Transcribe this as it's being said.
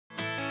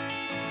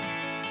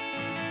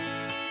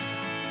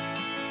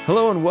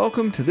Hello and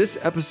welcome to this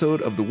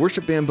episode of the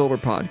Worship Band Builder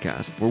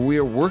Podcast, where we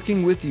are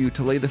working with you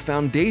to lay the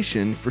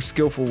foundation for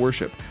skillful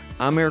worship.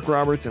 I'm Eric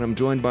Roberts, and I'm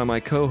joined by my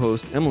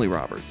co-host, Emily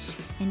Roberts.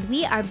 And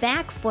we are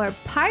back for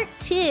part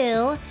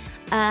 2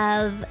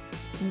 of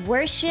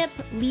Worship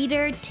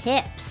Leader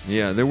Tips.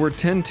 Yeah, there were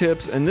 10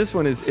 tips, and this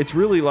one it's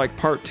really like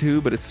part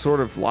 2, but it's sort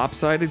of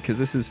lopsided because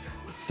this is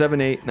 7,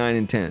 8, 9,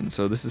 and 10.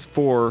 So this is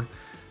 4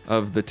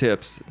 of the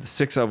tips.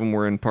 6 of them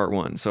were in part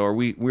 1. So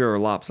we are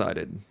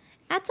lopsided.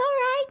 That's all right.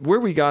 Where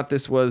we got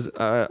this was,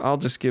 I'll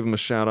just give him a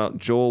shout out,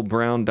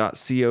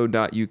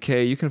 joelbrown.co.uk.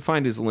 You can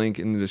find his link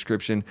in the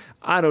description.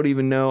 I don't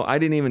even know. I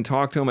didn't even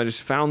talk to him. I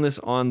just found this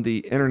on the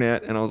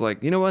internet and I was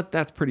like, you know what?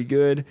 That's pretty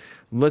good.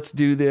 Let's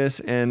do this.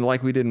 And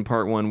like we did in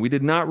part 1, we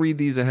did not read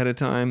these ahead of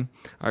time.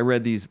 I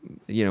read these,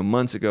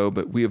 months ago,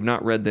 but we have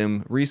not read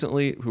them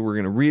recently. We're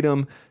going to read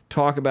them,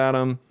 talk about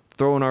them,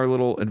 throw in our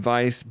little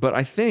advice. But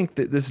I think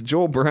that this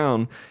Joel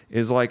Brown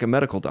is like a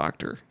medical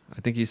doctor. I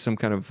think he's some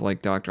kind of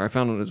like doctor. I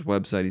found on his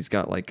website he's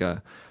got like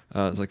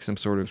like some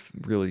sort of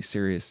really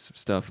serious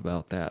stuff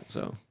about that.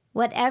 So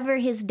whatever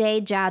his day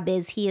job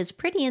is, he is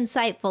pretty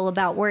insightful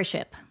about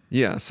worship.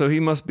 Yeah, so he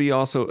must be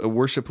also a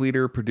worship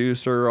leader,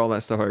 producer, all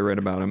that stuff I read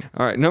about him.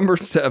 All right, number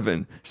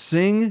 7,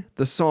 sing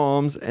the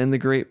Psalms and the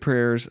great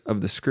prayers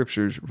of the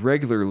Scriptures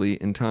regularly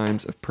in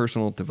times of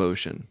personal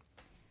devotion.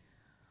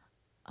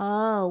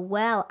 Oh,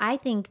 well, I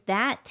think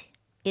that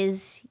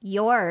is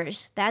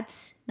yours.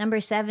 That's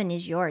number 7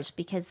 is yours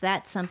because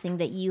that's something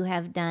that you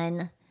have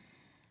done.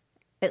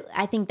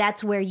 I think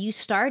that's where you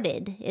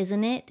started,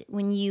 isn't it?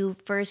 When you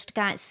first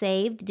got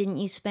saved, didn't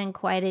you spend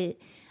quite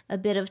a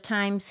bit of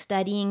time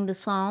studying the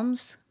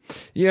Psalms?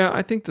 Yeah,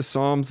 I think the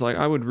Psalms, like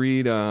I would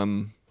read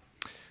the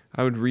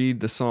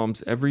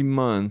Psalms every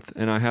month,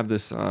 and I have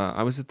this,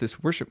 I was at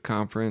this worship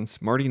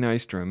conference, Marty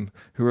Nystrom,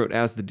 who wrote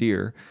As the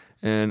Deer,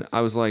 and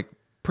I was like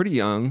pretty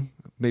young,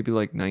 maybe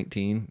like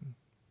 19.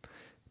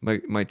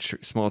 My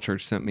small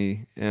church sent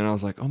me, and I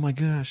was like, oh my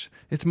gosh,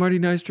 it's Marty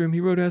Nystrom. He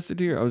wrote As the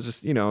Deer. I was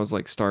just, I was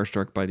like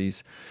starstruck by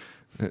these.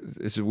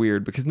 It's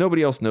weird because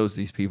nobody else knows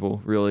these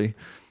people really.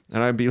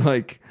 And I'd be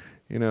like,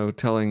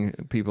 telling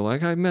people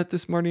like, I met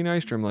this Marty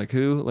Nystrom. Like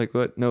who? Like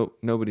what? No,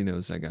 nobody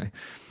knows that guy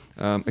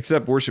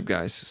except worship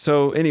guys.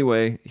 So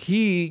anyway,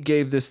 he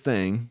gave this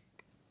thing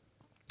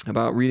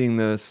about reading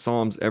the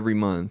Psalms every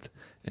month.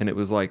 And it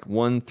was like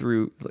 1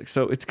 through,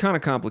 so it's kind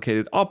of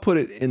complicated. I'll put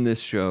it in this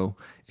show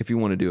if you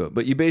want to do it.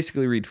 But you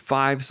basically read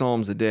 5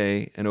 Psalms a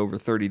day, and over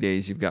 30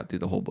 days, you've got through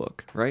the whole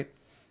book, right?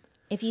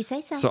 If you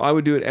say so. So I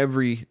would do it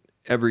every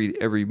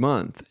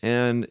month.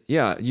 And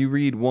yeah, you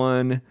read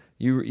 1,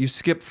 you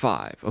skip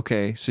 5,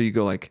 okay? So you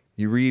go like,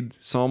 you read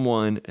Psalm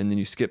 1, and then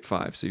you skip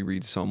 5. So you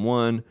read Psalm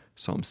 1,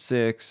 Psalm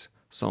 6,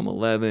 Psalm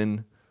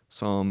 11,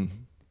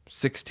 Psalm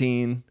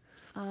 16.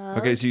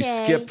 Okay, so you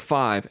skip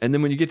 5. And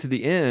then when you get to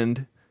the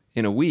end,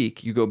 in a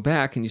week, you go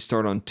back and you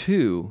start on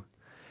 2,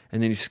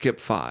 and then you skip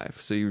 5.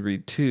 So you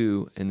read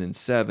 2, and then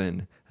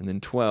 7, and then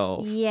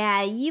 12.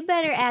 Yeah, you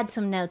better add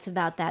some notes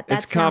about that.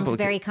 That sounds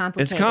very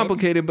complicated. It's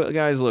complicated, but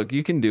guys, look,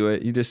 you can do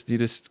it. You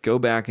just go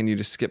back and you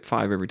just skip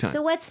 5 every time.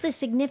 So what's the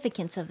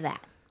significance of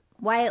that?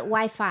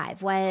 Why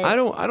 5? Why? I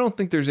don't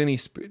think there's any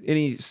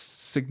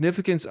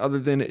significance other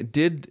than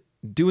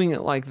doing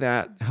it like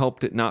that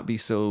helped it not be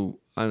so,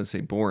 I don't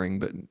say boring,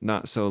 but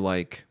not so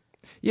like.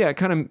 Yeah,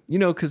 kind of,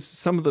 because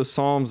some of those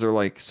Psalms are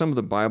like, some of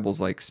the Bible's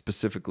like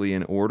specifically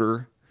in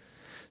order.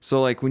 So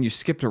like when you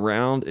skipped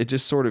around, it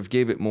just sort of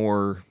gave it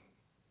more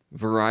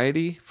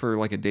variety for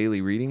like a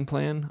daily reading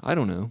plan. I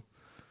don't know.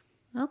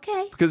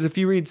 Okay. Because if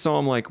you read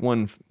Psalm like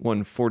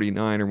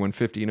 149 or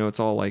 150, it's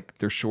all like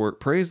they're short,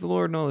 praise the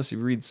Lord and all this. You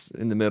read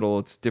in the middle,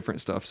 it's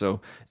different stuff.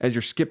 So as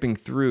you're skipping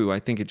through, I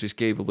think it just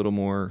gave a little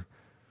more,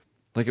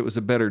 like it was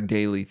a better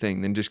daily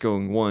thing than just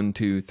going 1,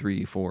 2,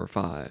 3, 4,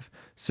 5,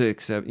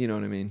 6, 7, you know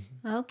what I mean?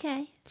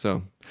 Okay.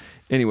 So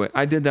anyway,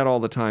 I did that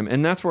all the time.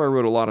 And that's where I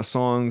wrote a lot of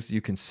songs.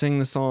 You can sing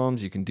the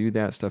Psalms, you can do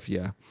that stuff.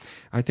 Yeah.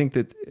 I think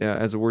that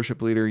as a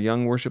worship leader,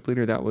 young worship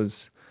leader, that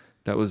was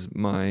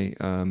my,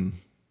 that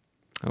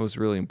was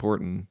really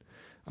important.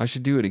 I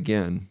should do it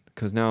again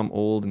because now I'm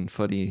old and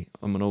fuddy.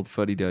 I'm an old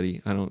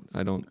fuddy-duddy. I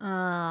don't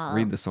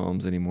read the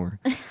Psalms anymore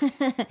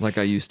like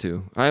I used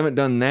to. I haven't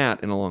done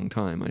that in a long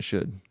time. I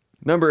should.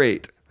 Number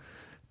 8,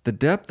 the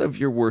depth of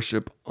your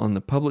worship on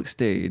the public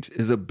stage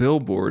is a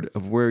billboard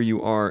of where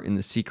you are in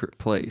the secret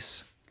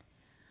place.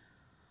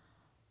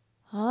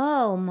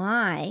 Oh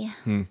my.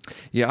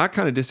 Yeah, I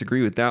kind of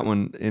disagree with that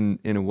one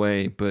in a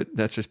way, but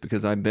that's just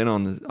because I've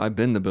been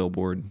the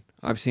billboard.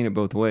 I've seen it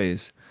both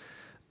ways.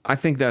 I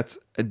think that's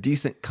a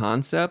decent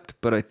concept,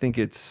 but I think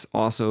it's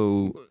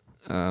also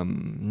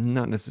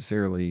not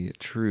necessarily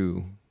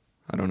true.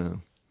 I don't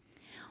know.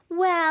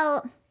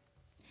 Well,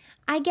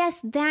 I guess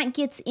that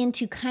gets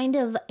into kind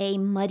of a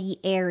muddy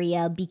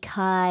area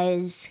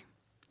because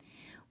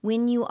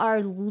when you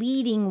are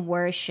leading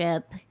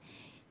worship,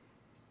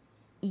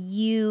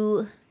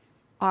 you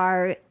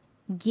are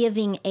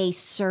giving a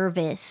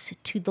service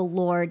to the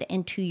Lord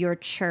and to your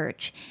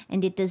church,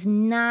 and it does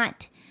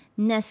not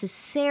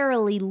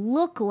necessarily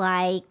look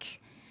like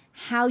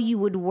how you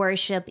would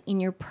worship in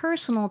your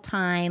personal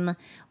time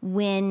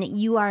when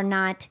you are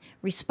not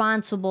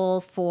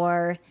responsible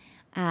for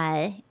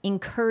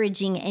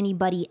encouraging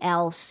anybody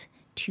else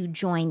to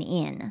join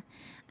in.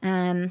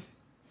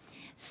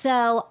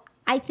 So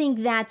I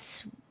think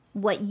that's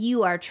what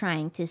you are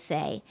trying to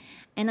say.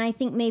 And I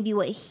think maybe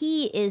what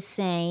he is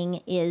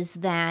saying is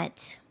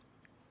that,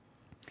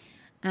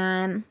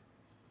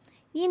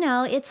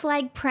 it's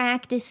like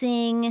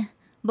practicing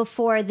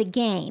before the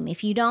game.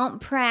 If you don't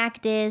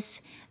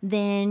practice,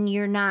 then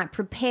you're not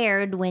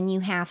prepared when you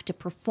have to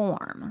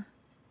perform.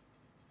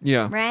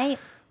 Yeah. Right?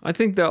 I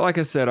think that, like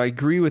I said, I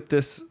agree with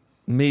this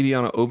maybe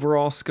on an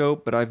overall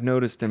scope, but I've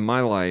noticed in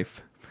my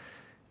life,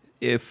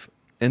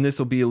 and this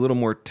will be a little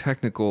more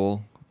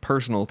technically,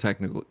 personally,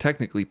 technical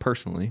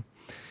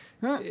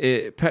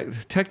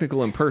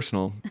and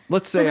personal.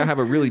 Let's say I have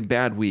a really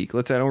bad week.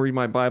 Let's say I don't read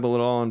my Bible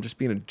at all. I'm just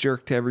being a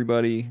jerk to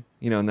everybody,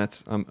 and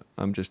that's,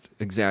 I'm just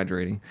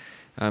exaggerating.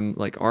 I'm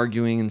like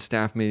arguing in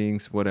staff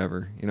meetings,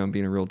 whatever, I'm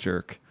being a real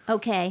jerk.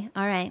 Okay.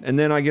 All right. And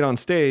then I get on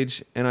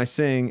stage and I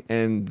sing,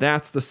 and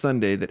that's the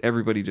Sunday that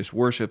everybody just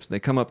worships. They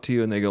come up to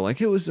you and they go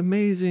like, it was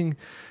amazing.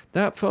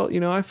 That felt,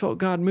 I felt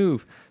God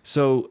move.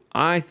 So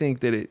I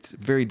think that it's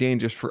very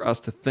dangerous for us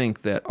to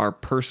think that our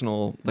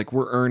personal, like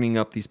we're earning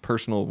up these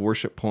personal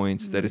worship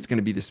points, that it's going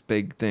to be this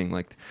big thing.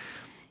 Like,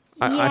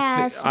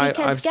 yes,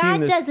 because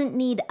God doesn't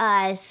need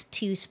us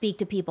to speak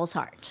to people's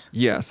hearts.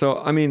 Yeah. So,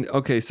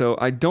 okay. So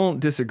I don't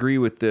disagree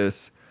with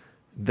this,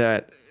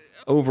 that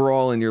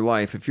overall in your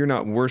life, if you're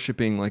not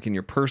worshiping like in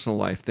your personal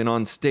life, then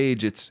on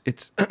stage it's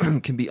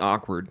can be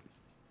awkward,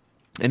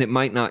 and it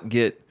might not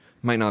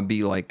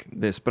be like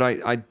this.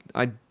 But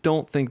I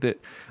don't think that,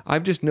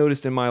 I've just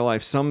noticed in my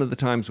life some of the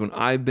times when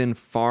I've been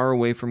far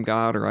away from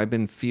God, or I've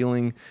been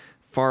feeling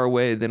far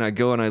away, then I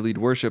go and I lead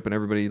worship, and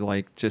everybody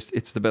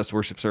it's the best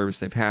worship service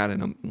they've had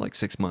in like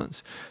 6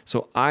 months.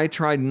 So I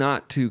tried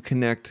not to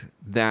connect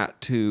that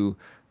to,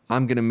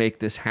 I'm going to make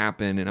this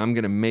happen and I'm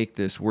going to make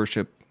this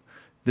worship.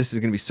 This is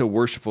going to be so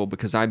worshipful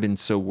because I've been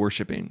so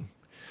worshiping.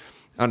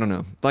 I don't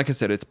know. Like I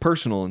said, it's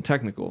personal and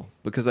technical,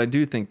 because I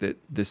do think that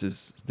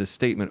this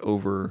statement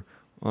over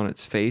on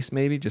its face,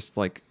 maybe just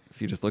like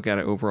if you just look at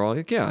it overall,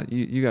 like, yeah,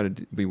 you got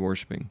to be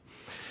worshiping.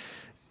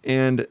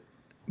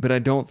 But I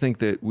don't think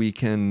that we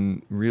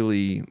can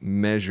really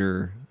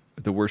measure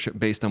the worship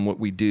based on what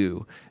we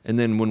do. And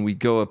then when we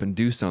go up and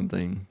do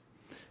something,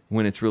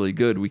 when it's really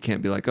good, we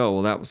can't be like, oh,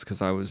 well, that was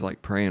because I was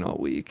like praying all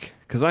week.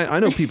 Because I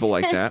know people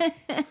like that.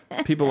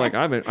 People like,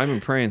 I've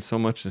been praying so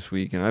much this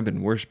week, and I've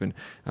been worshiping.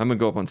 I'm going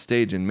to go up on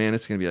stage, and man,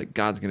 it's going to be like,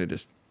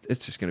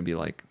 it's just going to be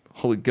like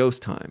Holy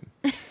Ghost time.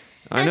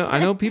 I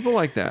know people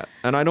like that,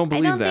 and I don't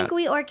believe that. I don't think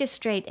we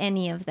orchestrate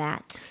any of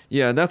that.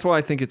 Yeah, that's why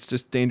I think it's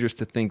just dangerous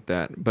to think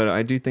that. But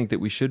I do think that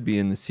we should be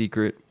in the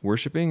secret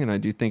worshiping, and I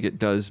do think it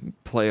does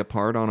play a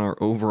part on our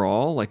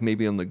overall, like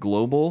maybe on the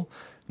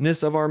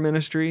globalness of our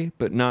ministry,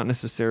 but not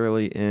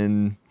necessarily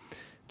in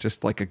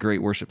just like a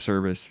great worship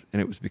service,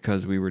 and it was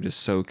because we were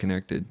just so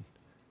connected.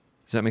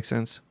 Does that make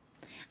sense?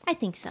 I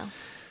think so.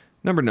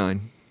 Number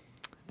 9.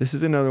 This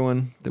is another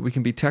one that we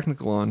can be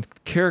technical on.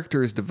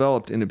 Character is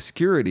developed in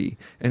obscurity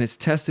and is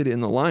tested in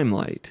the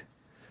limelight.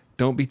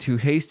 Don't be too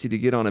hasty to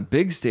get on a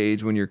big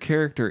stage when your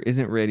character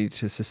isn't ready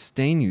to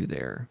sustain you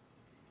there.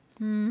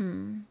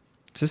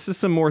 This is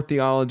some more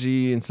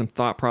theology and some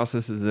thought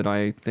processes that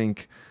I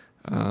think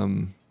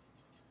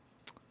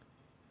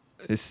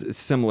is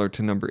similar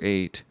to number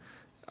 8.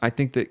 I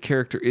think that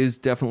character is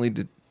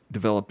definitely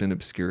developed in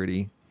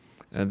obscurity.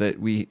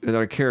 That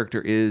our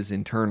character is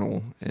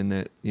internal, and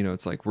that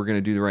it's like we're going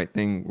to do the right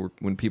thing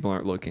when people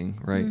aren't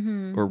looking, right?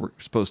 Mm-hmm. Or we're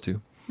supposed to,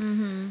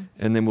 and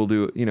then we'll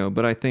do it.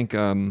 But I think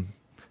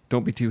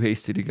don't be too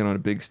hasty to get on a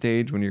big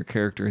stage when your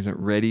character isn't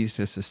ready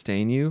to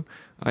sustain you.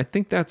 I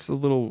think that's a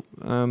little.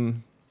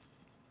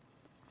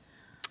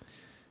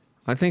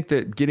 I think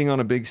that getting on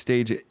a big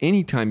stage,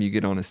 anytime you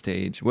get on a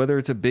stage, whether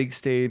it's a big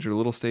stage or a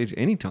little stage,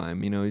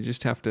 anytime, you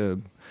just have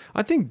to.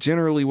 I think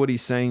generally what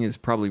he's saying is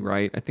probably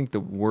right. I think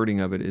the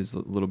wording of it is a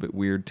little bit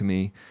weird to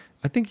me.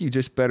 I think you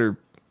just better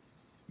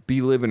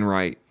be living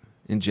right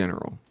in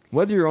general.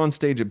 Whether you're on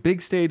stage, a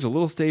big stage, a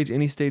little stage,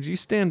 any stage, you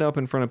stand up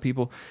in front of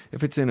people.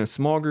 If it's in a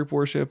small group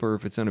worship or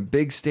if it's on a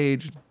big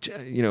stage,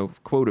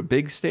 quote, a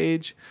big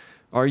stage,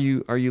 are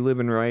you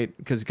living right?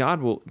 Because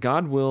God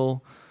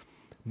will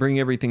bring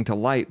everything to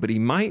light, but he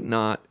might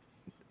not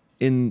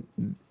in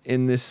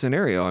this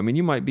scenario. I mean,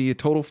 you might be a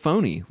total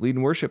phony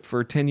leading worship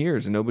for 10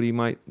 years and nobody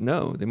might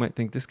know. They might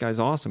think this guy's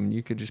awesome, and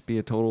you could just be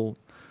a total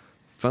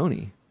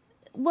phony.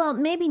 Well,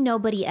 maybe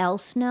nobody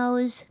else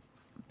knows,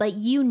 but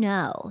you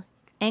know,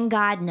 and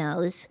God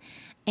knows.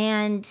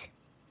 And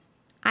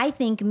I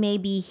think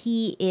maybe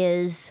he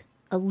is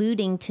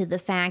alluding to the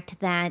fact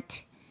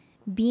that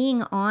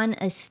being on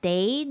a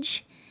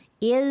stage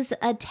is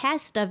a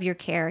test of your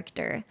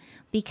character,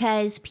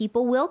 because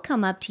people will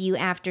come up to you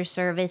after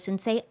service and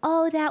say,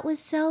 oh, that was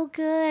so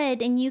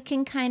good. And you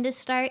can kind of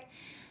start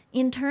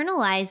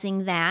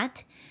internalizing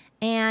that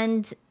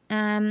and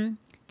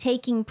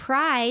taking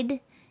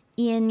pride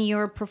in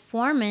your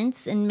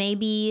performance and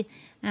maybe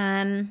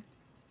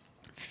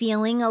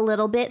feeling a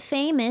little bit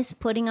famous,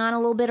 putting on a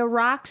little bit of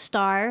rock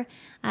star,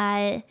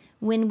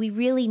 when we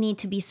really need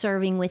to be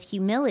serving with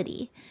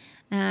humility.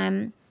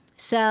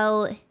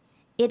 So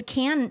it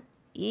can,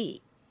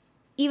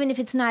 even if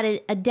it's not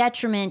a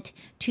detriment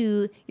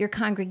to your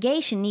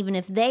congregation, even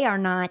if they are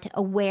not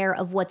aware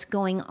of what's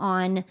going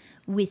on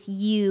with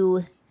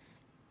you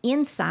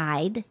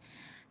inside,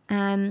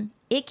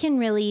 it can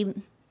really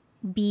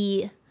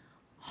be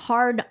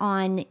hard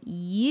on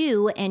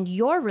you and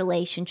your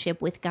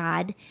relationship with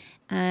God,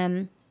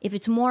 if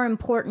it's more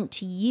important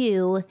to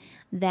you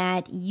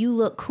that you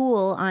look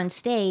cool on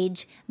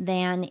stage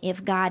than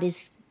if God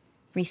is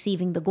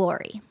receiving the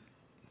glory.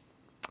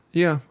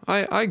 Yeah,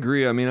 I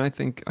agree. I mean, I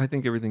think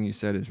everything you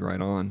said is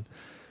right on.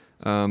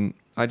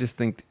 I just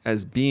think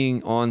as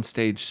being on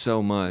stage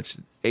so much,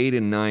 8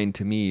 and 9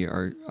 to me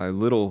are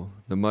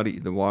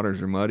the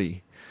waters are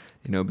muddy,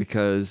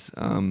 because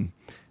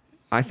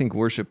I think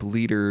worship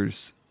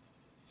leaders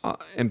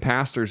and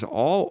pastors,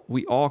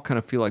 we all kind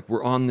of feel like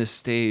we're on this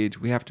stage.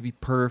 We have to be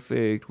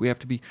perfect.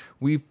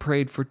 We've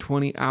prayed for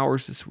 20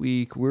 hours this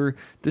week.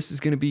 This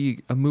is going to be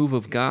a move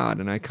of God.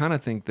 And I kind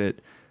of think that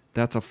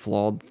that's a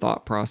flawed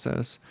thought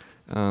process.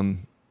 I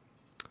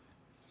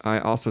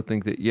also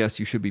think that, yes,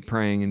 you should be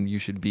praying and you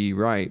should be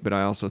right. But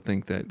I also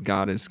think that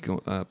God has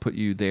put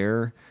you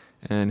there,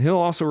 and he'll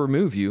also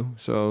remove you.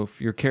 So if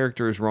your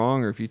character is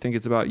wrong, or if you think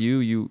it's about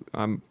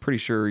I'm pretty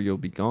sure you'll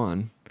be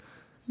gone.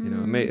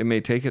 It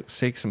may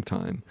take some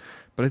time,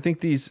 but I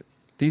think these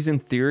in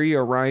theory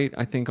are right.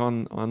 I think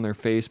on their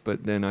face,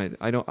 but then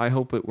I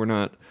hope that we're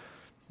not,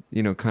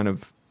 kind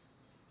of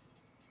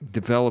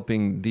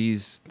developing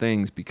these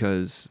things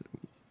because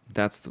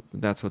that's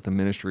what the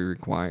ministry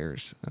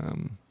requires.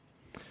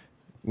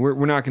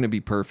 We're not going to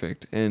be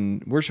perfect,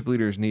 and worship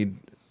leaders need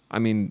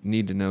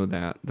to know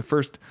that.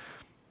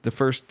 The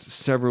first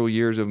several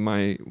years of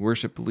my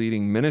worship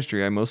leading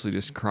ministry, I mostly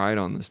just cried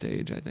on the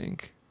stage, I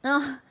think.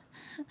 Oh.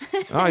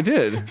 Oh, I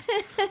did.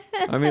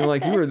 I mean,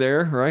 like, you were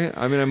there, right?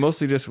 I mean, I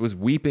mostly just was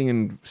weeping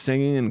and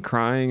singing and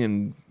crying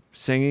and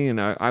singing, and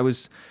I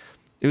was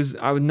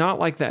not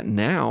like that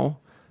now,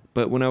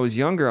 but when I was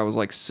younger, I was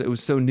like, it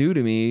was so new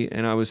to me,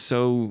 and I was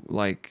so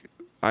like,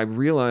 I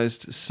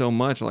realized so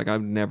much, like, I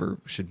never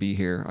should be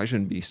here. I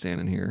shouldn't be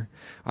standing here.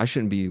 I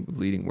shouldn't be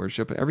leading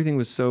worship. Everything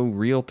was so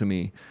real to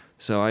me.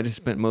 So I just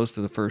spent most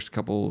of the first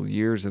couple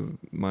years of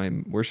my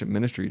worship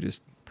ministry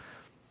just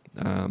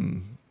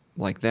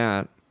like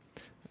that.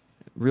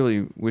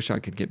 Really wish I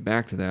could get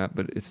back to that,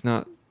 but it's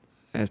not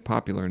as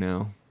popular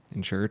now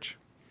in church.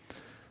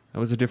 That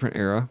was a different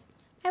era.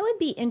 I would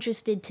be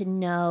interested to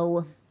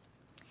know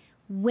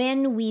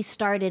when we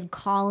started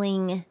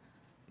calling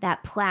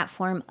that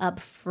platform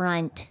up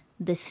front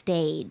the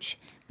stage.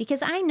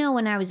 Because I know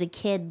when I was a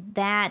kid,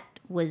 that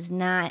was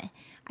not,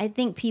 I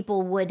think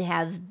people would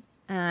have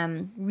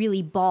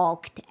really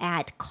balked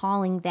at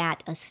calling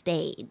that a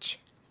stage.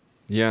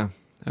 Yeah.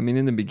 I mean,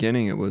 in the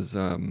beginning, it was...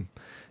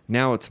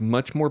 Now it's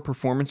much more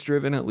performance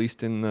driven, at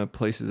least in the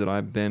places that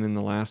I've been in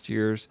the last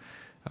years.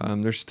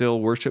 There's still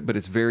worship, but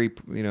it's very,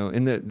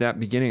 in that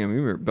beginning, I mean,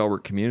 we were at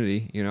Bellwork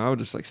Community, I would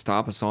just like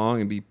stop a song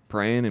and be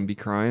praying and be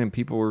crying, and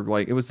people were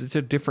like, it's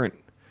a different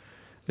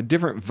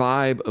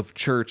vibe of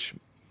church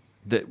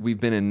that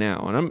we've been in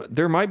now. And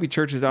there might be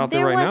churches out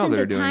there right now that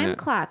are doing that. There wasn't a time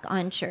clock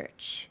on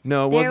church.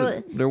 No, it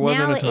wasn't. There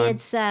wasn't a time. Now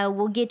it's,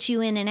 we'll get you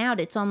in and out.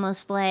 It's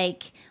almost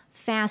like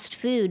fast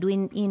food.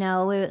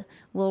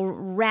 We'll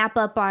wrap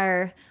up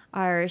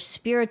our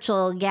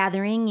spiritual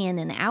gathering in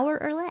an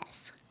hour or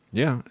less.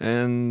 Yeah,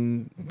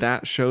 and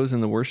that shows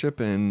in the worship,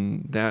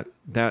 and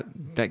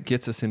that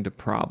gets us into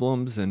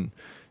problems. And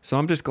so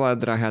I'm just glad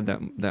that I had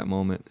that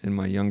moment in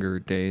my younger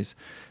days.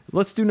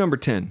 Let's do number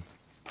 10.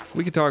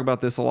 We could talk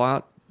about this a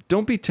lot.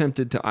 Don't be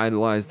tempted to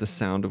idolize the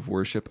sound of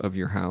worship of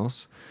your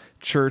house,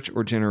 church,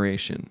 or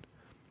generation.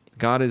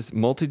 God is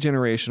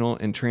multi-generational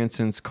and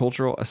transcends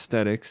cultural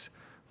aesthetics.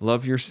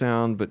 Love your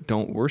sound, but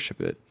don't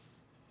worship it.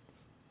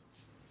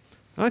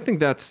 I think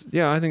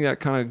that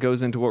kind of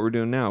goes into what we're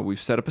doing now.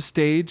 We've set up a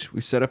stage.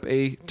 We've set up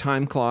a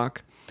time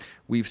clock.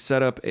 We've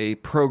set up a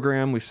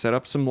program. We've set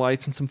up some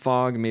lights and some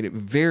fog and made it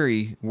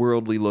very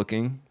worldly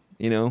looking.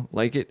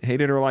 Like it,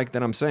 hate it or like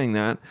that I'm saying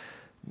that.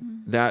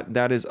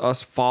 That is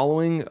us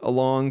following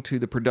along to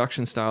the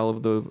production style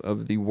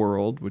of the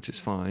world, which is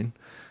fine.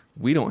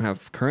 We don't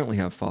currently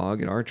have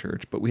fog at our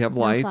church, but we have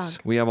lights.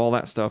 We have all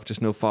that stuff,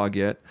 just no fog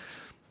yet.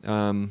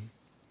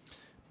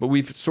 But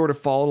we've sort of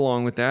followed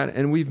along with that,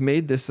 and we've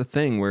made this a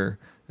thing where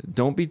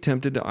don't be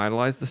tempted to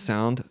idolize the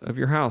sound of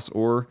your house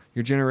or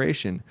your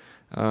generation.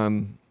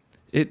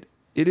 It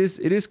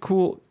is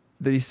cool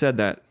that he said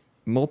that.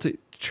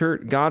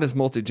 God is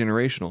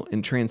multi-generational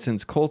and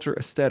transcends culture,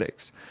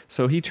 aesthetics.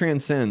 So he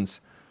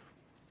transcends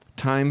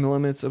time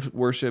limits of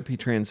worship. He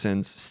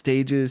transcends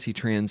stages. He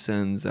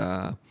transcends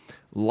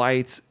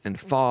lights and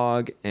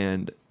fog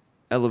and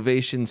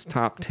elevations,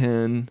 top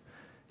 10.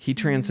 He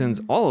transcends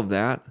all of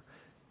that.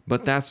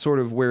 But that's sort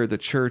of where the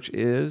church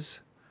is.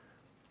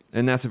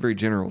 And that's a very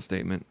general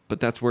statement, but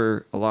that's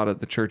where a lot of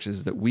the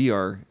churches that we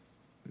are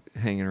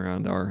hanging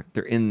around are.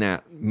 They're in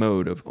that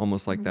mode of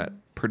almost like that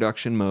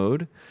production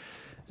mode.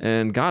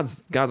 And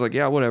God's like,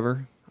 yeah,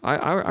 whatever.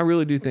 I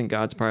really do think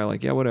God's probably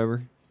like, yeah,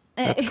 whatever.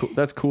 That's cool.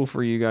 That's cool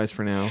for you guys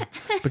for now,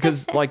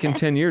 because like in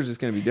 10 years, it's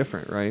going to be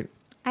different, right?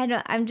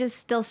 I'm just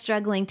still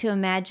struggling to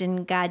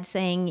imagine God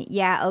saying,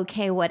 yeah,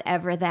 okay,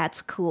 whatever,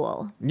 that's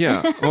cool.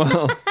 Yeah.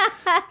 Well,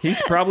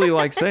 he's probably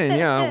like saying,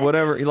 yeah,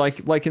 whatever.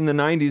 Like in the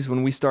 90s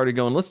when we started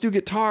going, let's do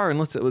guitar, and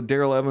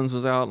Daryl Evans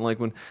was out, and like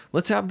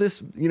let's have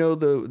this, you know,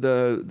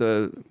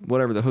 the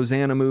whatever, the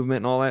Hosanna movement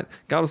and all that.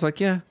 God was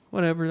like, yeah,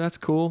 whatever, that's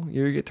cool.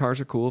 Your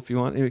guitars are cool if you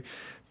want.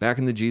 Back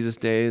in the Jesus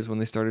days when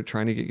they started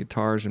trying to get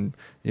guitars and,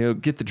 you know,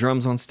 get the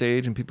drums on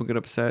stage and people get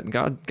upset. And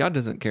God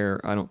doesn't care,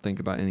 I don't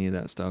think, about any of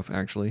that stuff,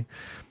 actually.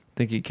 I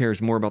think he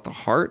cares more about the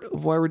heart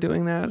of why we're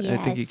doing that. Yes.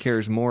 I think he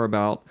cares more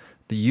about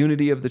the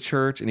unity of the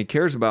church, and he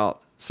cares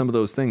about some of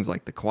those things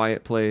like the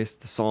quiet place,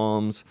 the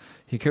Psalms.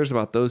 He cares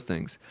about those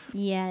things.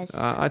 Yes.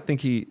 I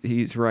think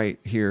he's right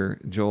here.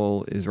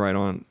 Joel is right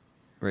on.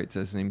 Right,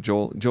 says his name.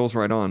 Joel's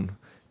right on.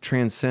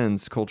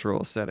 Transcends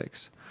cultural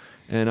aesthetics.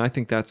 And I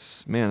think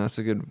that's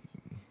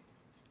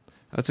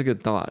a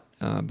good thought,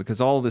 because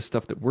all this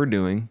stuff that we're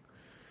doing,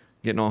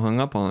 getting all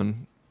hung up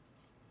on,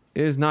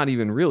 is not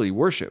even really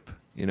worship.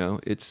 You know,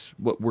 it's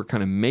what we're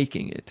kind of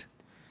making it.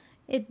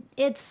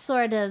 It's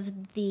sort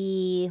of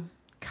the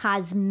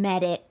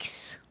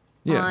cosmetics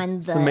on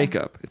it's the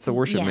makeup. It's the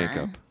worship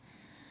makeup.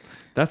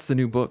 That's the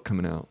new book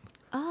coming out.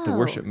 Oh. The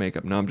worship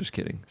makeup. No, I'm just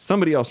kidding.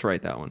 Somebody else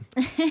write that one.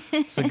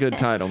 It's a good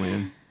title,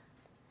 man.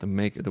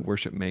 The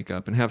worship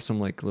makeup, and have some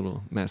like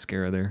little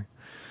mascara there.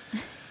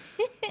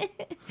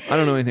 I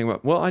don't know anything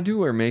about. Well, I do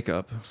wear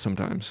makeup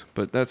sometimes,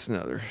 but that's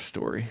another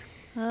story.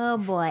 Oh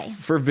boy.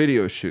 For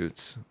video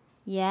shoots.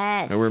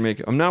 Yes. I wear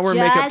makeup. I'm not wearing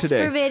makeup today.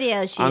 Just for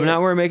video shoots. I'm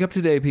not wearing makeup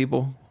today,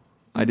 people.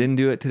 I didn't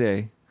do it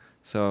today,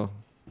 so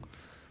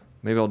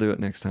maybe I'll do it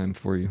next time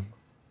for you.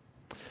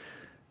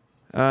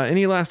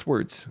 Any last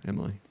words,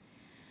 Emily?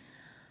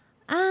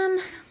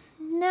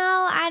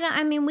 No, I don't.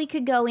 I mean, we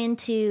could go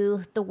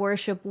into the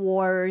worship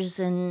wars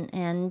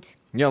and.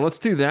 Yeah, let's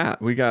do that.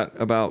 We got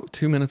about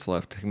 2 minutes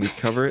left. Can we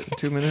cover it in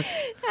 2 minutes?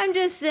 I'm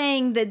just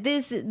saying that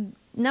this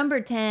number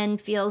 10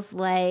 feels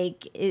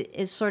like it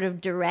is sort of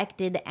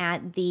directed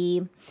at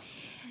the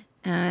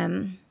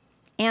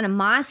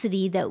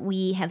animosity that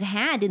we have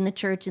had in the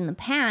church in the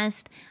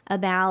past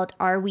about,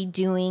 are we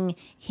doing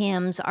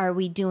hymns? Are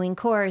we doing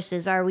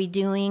choruses? Are we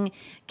doing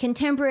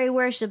contemporary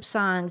worship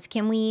songs?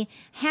 Can we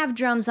have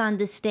drums on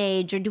the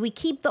stage, or do we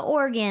keep the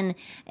organ?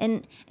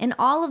 And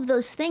all of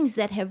those things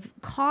that have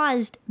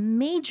caused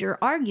major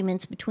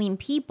arguments between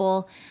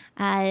people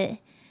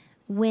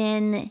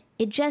when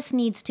it just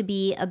needs to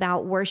be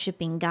about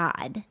worshiping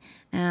God.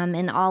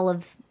 And all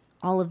of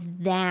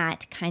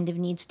that kind of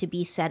needs to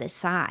be set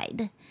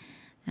aside.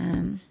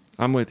 I'm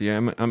with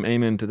you. I'm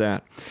aiming to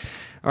that.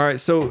 All right.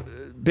 So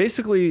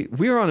basically,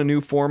 we are on a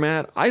new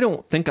format. I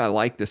don't think I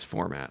like this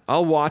format.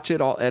 I'll watch it.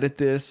 I'll edit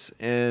this,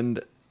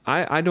 and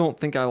I don't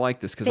think I like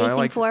this, because I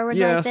like forward.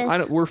 Yes, like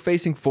this? We're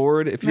facing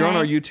forward. If you're on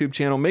our Right. YouTube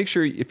channel, make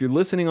sure if you're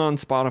listening on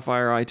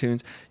Spotify or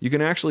iTunes, you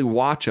can actually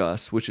watch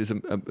us, which is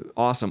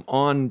awesome,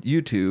 on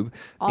YouTube.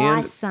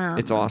 Awesome. And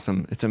it's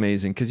awesome. It's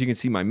amazing, because you can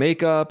see my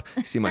makeup,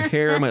 you can see my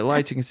hair, my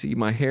lights. You can see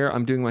my hair.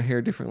 I'm doing my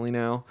hair differently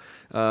now.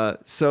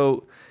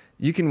 So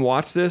you can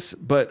watch this,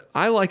 but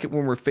I like it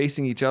when we're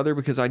facing each other,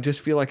 because I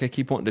just feel like I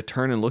keep wanting to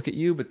turn and look at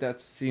you, but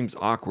that seems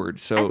awkward.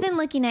 So I've been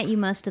looking at you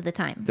most of the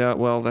time.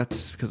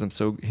 that's because I'm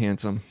so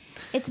handsome.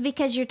 It's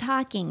because you're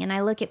talking, and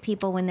I look at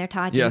people when they're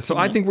talking. Yeah, to so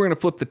me. I think we're going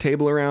to flip the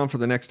table around for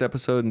the next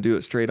episode and do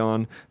it straight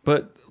on.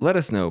 But let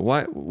us know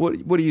what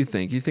do you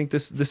think? You think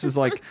this is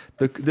like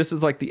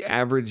the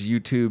average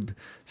YouTube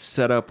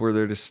setup where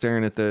they're just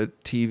staring at the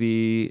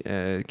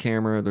TV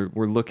camera?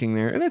 We're looking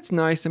there, and it's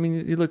nice. I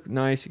mean, you look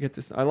nice. You get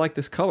this. I like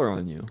this color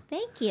on you.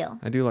 Thank you.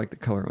 I do like the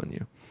color on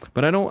you,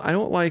 but I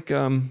don't like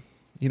I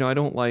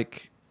don't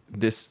like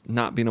this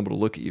not being able to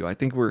look at you. I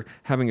think we're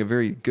having a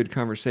very good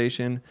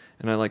conversation,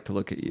 and I like to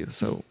look at you.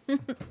 So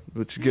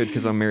it's good,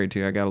 because I'm married to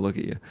you. I got to look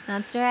at you.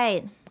 That's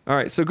right. All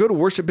right, so go to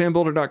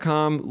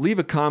worshipbandbuilder.com. Leave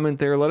a comment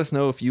there. Let us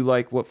know if you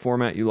like, what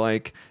format you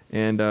like,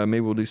 and maybe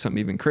we'll do something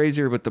even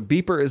crazier. But the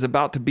beeper is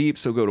about to beep,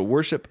 so go to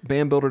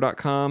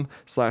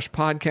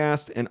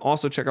worshipbandbuilder.com/podcast, and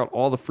also check out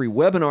all the free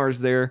webinars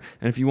there.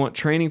 And if you want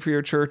training for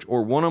your church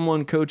or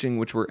one-on-one coaching,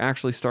 which we're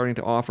actually starting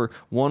to offer,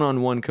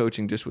 one-on-one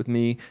coaching just with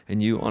me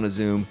and you on a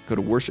Zoom, go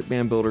to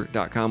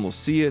worshipbandbuilder.com. We'll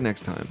see you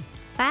next time.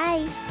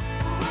 Bye.